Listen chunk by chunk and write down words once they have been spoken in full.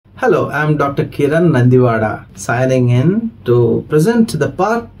Hello, I'm Dr. Kiran Nandivada signing in to present the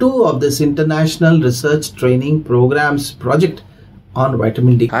part 2 of this International Research Training Programs project on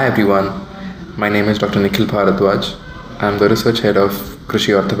vitamin D. Hi everyone, my name is Dr. Nikhil Bharadwaj. I'm the research head of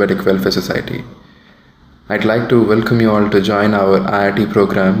Krishi Orthopedic Welfare Society. I'd like to welcome you all to join our IRT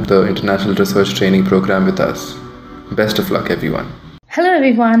program, the International Research Training Program with us. Best of luck everyone. Hello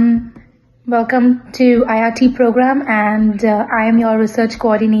everyone, welcome to IRT program and I am your research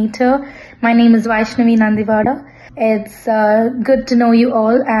coordinator. My name is Vaishnavi Nandivada. It's good to know you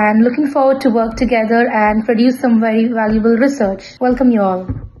all and looking forward to work together and produce some very valuable research. Welcome you all.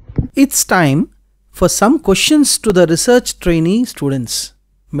 It's time for some questions to the research trainee students,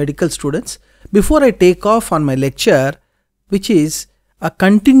 medical students, before I take off on my lecture, which is a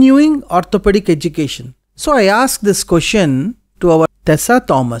continuing orthopedic education. So I ask this question to our Tessa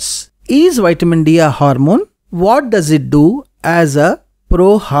Thomas. Is vitamin D a hormone? What does it do as a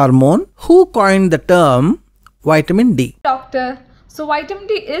pro-hormone? Who coined the term vitamin D? Doctor, so vitamin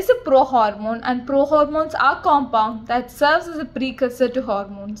D is a pro-hormone and pro-hormones are compound that serves as a precursor to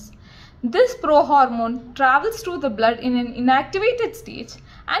hormones. This pro-hormone travels through the blood in an inactivated stage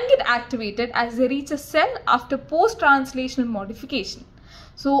and get activated as they reach a cell after post-translational modification.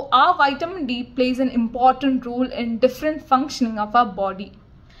 So our vitamin D plays an important role in different functioning of our body.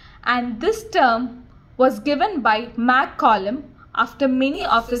 And this term was given by McCollum after many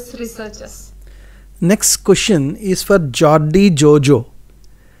of his researchers. Next question is for Jordi Jojo.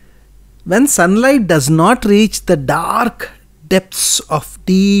 When sunlight does not reach the dark depths of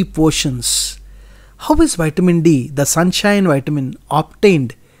deep oceans, how is vitamin D, the sunshine vitamin,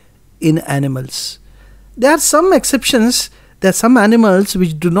 obtained in animals? There are some exceptions. There are some animals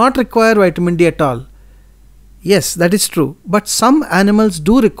which do not require vitamin D at all. Yes, that is true. But some animals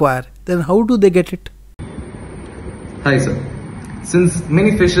do require. Then how do they get it? Hi sir. Since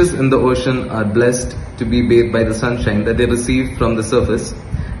many fishes in the ocean are blessed to be bathed by the sunshine that they receive from the surface,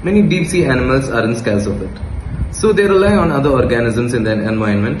 many deep sea animals are in scarce of it. So they rely on other organisms in their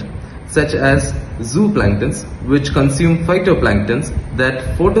environment, such as zooplanktons, which consume phytoplanktons that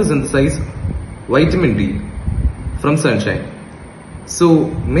photosynthesize vitamin D from sunshine. So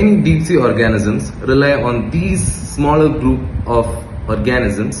many deep sea organisms rely on these smaller group of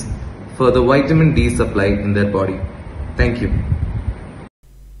organisms for the vitamin D supply in their body. Thank you.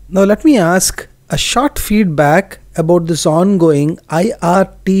 Now let me ask a short feedback about this ongoing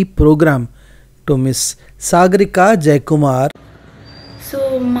IRT program to Miss Sagarika Jaikumar.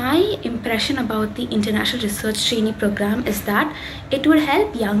 So my impression about the International Research Trainee Program is that it would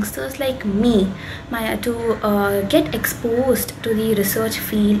help youngsters like me to get exposed to the research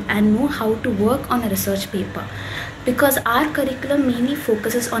field and know how to work on a research paper, because our curriculum mainly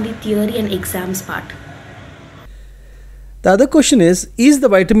focuses on the theory and exams part. The other question is the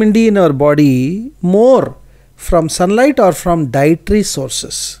vitamin D in our body more from sunlight or from dietary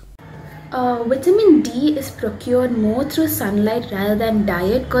sources? Vitamin D is procured more through sunlight rather than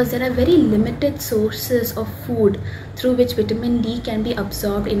diet, because there are very limited sources of food through which vitamin D can be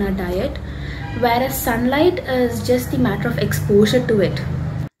absorbed in our diet, whereas sunlight is just the matter of exposure to it.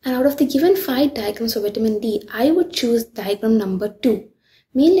 And out of the given 5 diagrams for vitamin D, I would choose diagram number 2,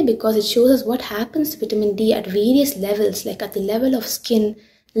 mainly because it shows us what happens to vitamin D at various levels, like at the level of skin,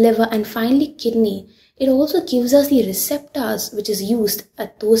 liver and finally kidney. It also gives us the receptors which is used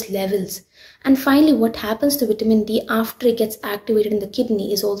at those levels. And finally, what happens to vitamin D after it gets activated in the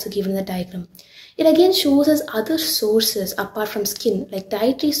kidney is also given in the diagram. It again shows us other sources apart from skin, like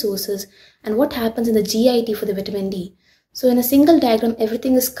dietary sources, and what happens in the GIT for the vitamin D. So in a single diagram,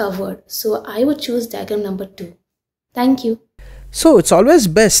 everything is covered. So I would choose diagram number 2. Thank you. So it's always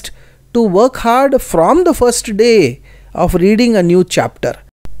best to work hard from the first day of reading a new chapter.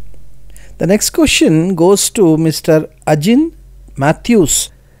 The next question goes to Mr. Ajin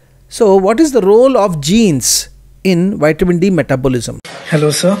Matthews. So what is the role of genes in vitamin D metabolism? Hello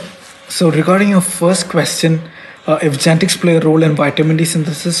sir. So regarding your first question, if genetics play a role in vitamin D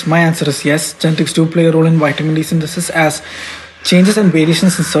synthesis, my answer is yes. Genetics do play a role in vitamin D synthesis, as changes and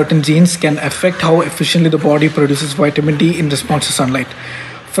variations in certain genes can affect how efficiently the body produces vitamin D in response to sunlight.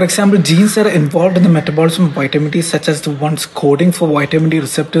 For example, genes that are involved in the metabolism of vitamin D, such as the ones coding for vitamin D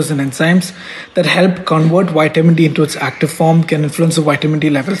receptors and enzymes that help convert vitamin D into its active form, can influence the vitamin D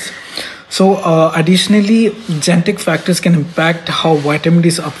levels. So additionally, genetic factors can impact how vitamin D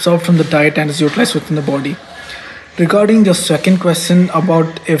is absorbed from the diet and is utilized within the body. Regarding your second question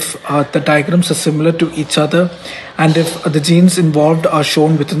about if the diagrams are similar to each other and if the genes involved are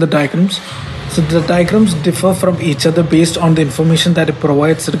shown within the diagrams. So the diagrams differ from each other based on the information that it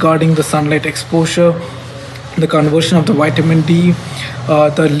provides regarding the sunlight exposure, the conversion of the vitamin D,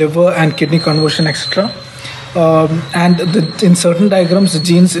 the liver and kidney conversion, etc. And in certain diagrams, the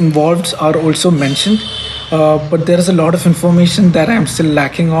genes involved are also mentioned. But there is a lot of information that I'm still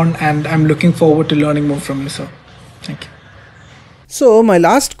lacking on, and I'm looking forward to learning more from you, sir. Thank you. So my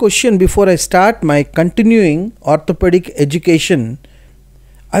last question before I start my continuing orthopedic education,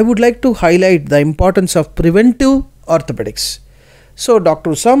 I would like to highlight the importance of preventive orthopedics. So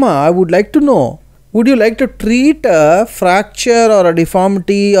Dr. Usama, I would like to know, would you like to treat a fracture or a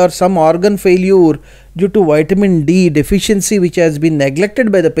deformity or some organ failure due to vitamin D deficiency which has been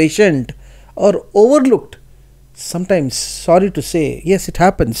neglected by the patient or overlooked? Sometimes, sorry to say, yes, it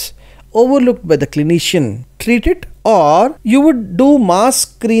happens, overlooked by the clinician. Treat it, or you would do mass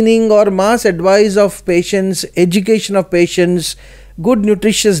screening or mass advice of patients, education of patients, good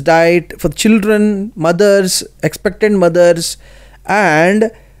nutritious diet for children, mothers, expectant mothers,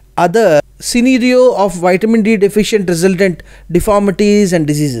 and other scenario of vitamin D deficient resultant deformities and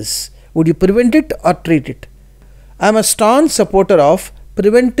diseases. Would you prevent it or treat it? I am a staunch supporter of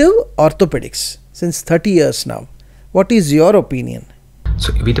preventive orthopedics since 30 years now. What is your opinion?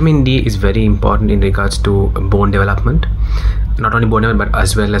 So vitamin D is very important in regards to bone development. Not only bone development, but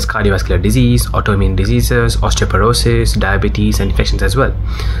as well as cardiovascular disease, autoimmune diseases, osteoporosis, diabetes, and infections as well.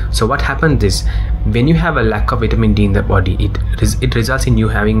 So what happens is, when you have a lack of vitamin D in the body, it results in you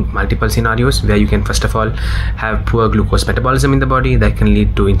having multiple scenarios where you can first of all have poor glucose metabolism in the body that can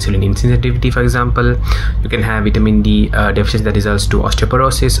lead to insulin insensitivity, for example. You can have vitamin D deficiency that results to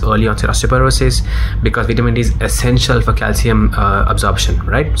osteoporosis, early onset osteoporosis, because vitamin D is essential for calcium absorption,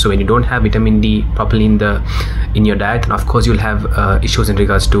 right? So when you don't have vitamin D properly in your diet, then of course you'll have issues in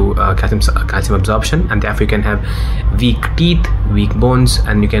regards to calcium absorption, and therefore you can have weak teeth, weak bones,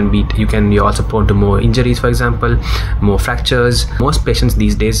 and you're also prone to more injuries, for example, more fractures. Most patients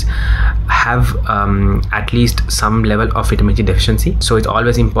these days have at least some level of vitamin D deficiency, so it's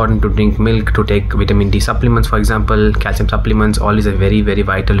always important to drink milk, to take vitamin D supplements, for example, calcium supplements. All is very, very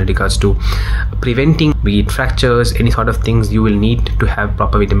vital in regards to preventing, be it fractures, any sort of things. You will need to have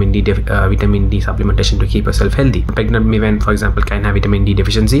proper vitamin D supplementation to keep yourself healthy. Pregnant women, for example, can have vitamin D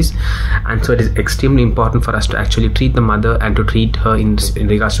deficiencies, and so it is extremely important for us to actually treat the mother and to treat her in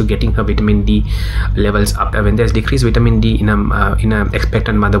regards to getting her vitamin D levels up. When there's decreased vitamin D in a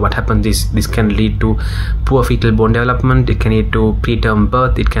expectant mother, what happens is this can lead to poor fetal bone development. It can lead to preterm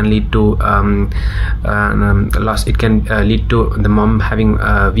birth. It can lead to loss. It can lead to the mom having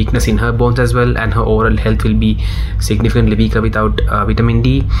weakness in her bones as well, and her overall health will be significantly weaker without vitamin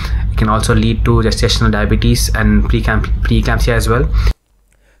D. It can also lead to gestational diabetes and preeclampsia as well.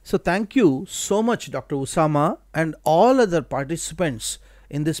 So thank you so much, Dr. Usama, and all other participants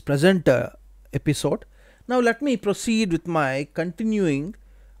in this present episode. Now let me proceed with my continuing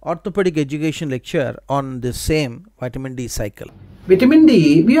orthopedic education lecture on this same vitamin D cycle. Vitamin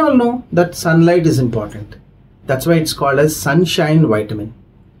D, we all know that sunlight is important. That's why it's called as sunshine vitamin.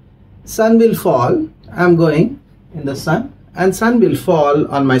 Sun will fall, I'm going in the sun, and sun will fall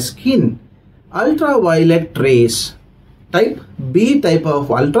on my skin. Ultraviolet rays, type B type of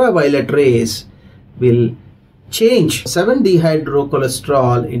ultraviolet rays, will change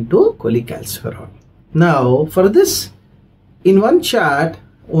 7-dehydrocholesterol into cholecalciferol. Now for this, in one chart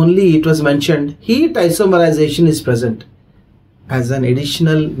only it was mentioned heat isomerization is present as an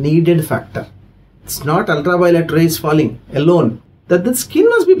additional needed factor. It's not ultraviolet rays falling alone. That the skin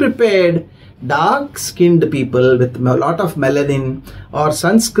must be prepared. Dark skinned people with a lot of melanin or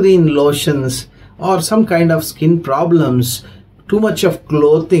sunscreen lotions or some kind of skin problems, too much of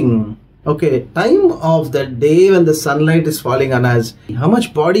clothing. Okay, time of the day when the sunlight is falling on us, how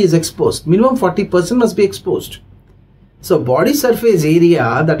much body is exposed? Minimum 40% must be exposed. So body surface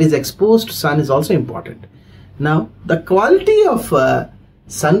area that is exposed to sun is also important. Now the quality of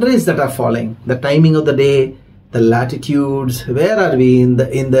sun rays that are falling, the timing of the day, the latitudes, where are we in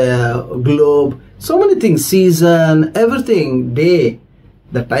the globe, so many things, season, everything, day,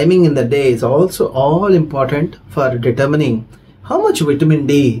 the timing in the day is also all important for determining how much vitamin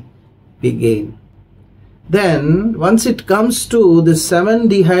D we gain. Then once it comes to the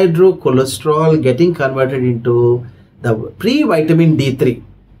 7-dehydrocholesterol getting converted into the pre-vitamin D3,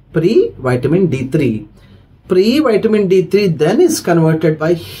 pre-vitamin D3 then is converted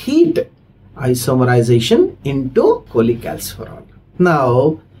by heat isomerization into cholecalciferol.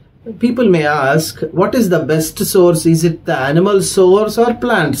 Now people may ask, what is the best source? Is it the animal source or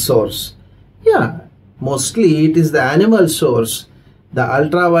plant source? Yeah, mostly it is the animal source. The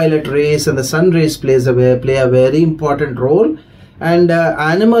ultraviolet rays and the sun rays play a very important role, and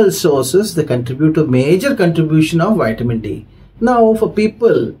animal sources, they contribute to major contribution of vitamin D. Now for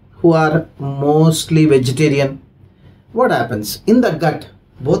people who are mostly vegetarian, what happens? In the gut,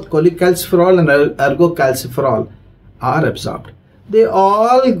 both cholecalciferol and ergocalciferol are absorbed. They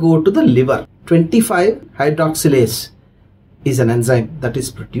all go to the liver. 25-hydroxylase is an enzyme that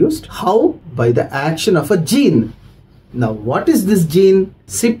is produced. How? By the action of a gene. Now, what is this gene?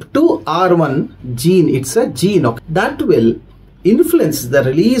 CYP2R1 gene. It's a gene that will influence the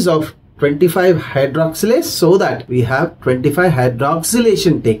release of 25-hydroxylase so that we have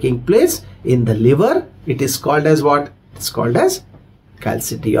 25-hydroxylation taking place in the liver. It is called as what? It's called as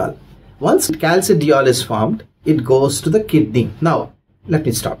calcidiol. Once calcidiol is formed, it goes to the kidney. Now, let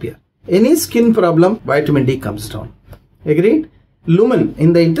me stop here. Any skin problem, vitamin D comes down. Agreed? Lumen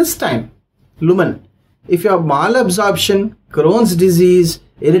in the intestine. Lumen. If you have malabsorption, Crohn's disease,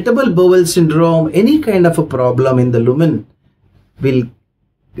 irritable bowel syndrome, any kind of a problem in the lumen will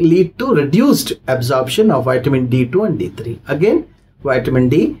lead to reduced absorption of vitamin D2 and D3. Again, vitamin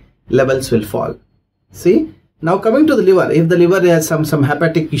D levels will fall. See? Now coming to the liver, if the liver has some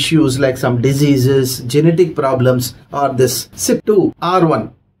hepatic issues like some diseases, genetic problems, or this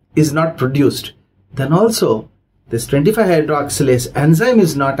CYP2R1 is not produced, then also this 25-hydroxylase enzyme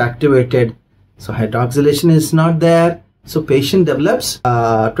is not activated. So hydroxylation is not there. So patient develops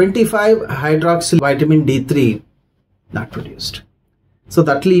 25-hydroxyl vitamin D3 not produced. So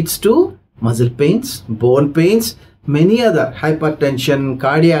that leads to muscle pains, bone pains, many other hypertension,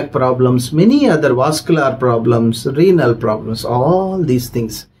 cardiac problems, many other vascular problems, renal problems, all these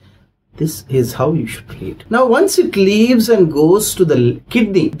things. This is how you should treat. Now once it leaves and goes to the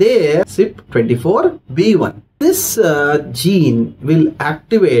kidney, there CYP24B1. This gene will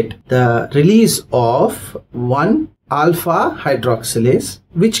activate the release of 1-alpha hydroxylase,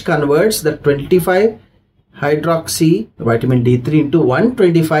 which converts the 25-hydroxy vitamin D3 into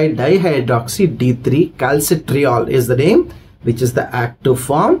 1,25-dihydroxy D3. Calcitriol is the name, which is the active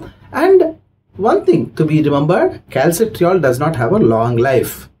form. And one thing to be remembered, calcitriol does not have a long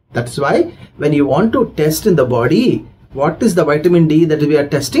life. That's why when you want to test in the body, what is the vitamin D that we are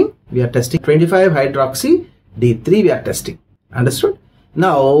testing? We are testing 25-hydroxy D3 we are testing. Understood?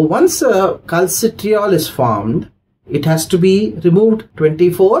 Now, once calcitriol is formed, it has to be removed.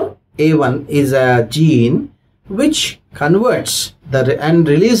 24A1 is a gene which converts and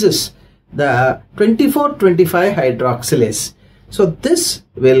releases the 24,25-hydroxylase. So this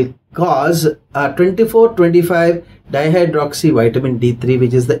will cause a 24,25-dihydroxy vitamin D3,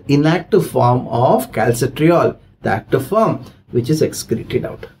 which is the inactive form of calcitriol, the active form, which is excreted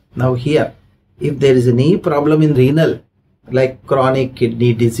out. Now here, if there is any problem in renal, like chronic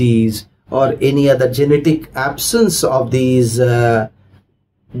kidney disease or any other genetic absence of these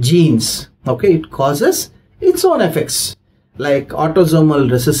genes, okay, it causes its own effects, like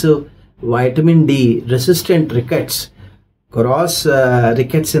autosomal recessive vitamin D resistant rickets, gross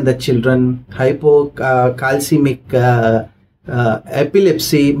rickets in the children, hypocalcemic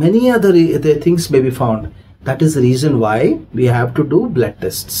epilepsy, many other things may be found. That is the reason why we have to do blood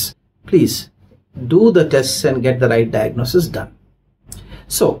tests. Please do the tests and get the right diagnosis done.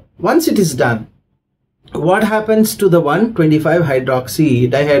 So once it is done, what happens to the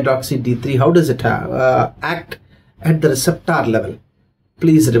 1,25-hydroxy dihydroxy D3? How does it act at the receptor level?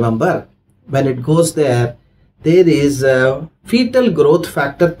 Please remember, when it goes there, there is fetal growth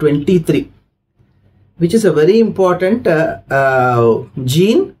factor 23, which is a very important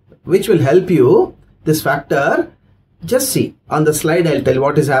gene which will help you. This factor, just see on the slide, I'll tell you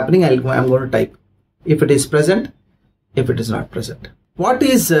what is happening. I'm going to type if it is present, if it is not present. What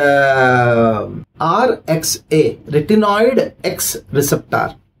is RXA, retinoid X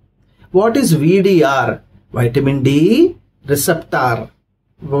receptor? What is VDR? Vitamin D receptor.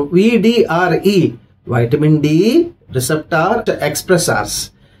 VDRE, vitamin D receptor expressors.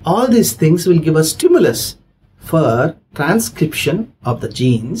 All these things will give a stimulus for transcription of the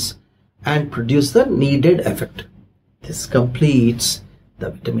genes and produce the needed effect. This completes the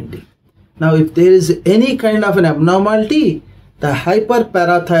vitamin D. Now, if there is any kind of an abnormality, the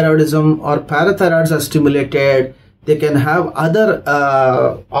hyperparathyroidism or parathyroids are stimulated. They can have other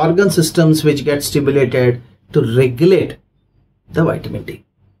organ systems which get stimulated to regulate the vitamin D.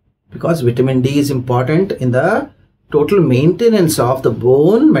 Because vitamin D is important in the total maintenance of the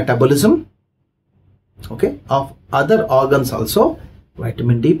bone metabolism, okay, of other organs also.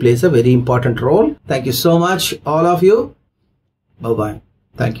 Vitamin D plays a very important role. Thank you so much, all of you. Bye-bye.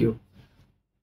 Thank you.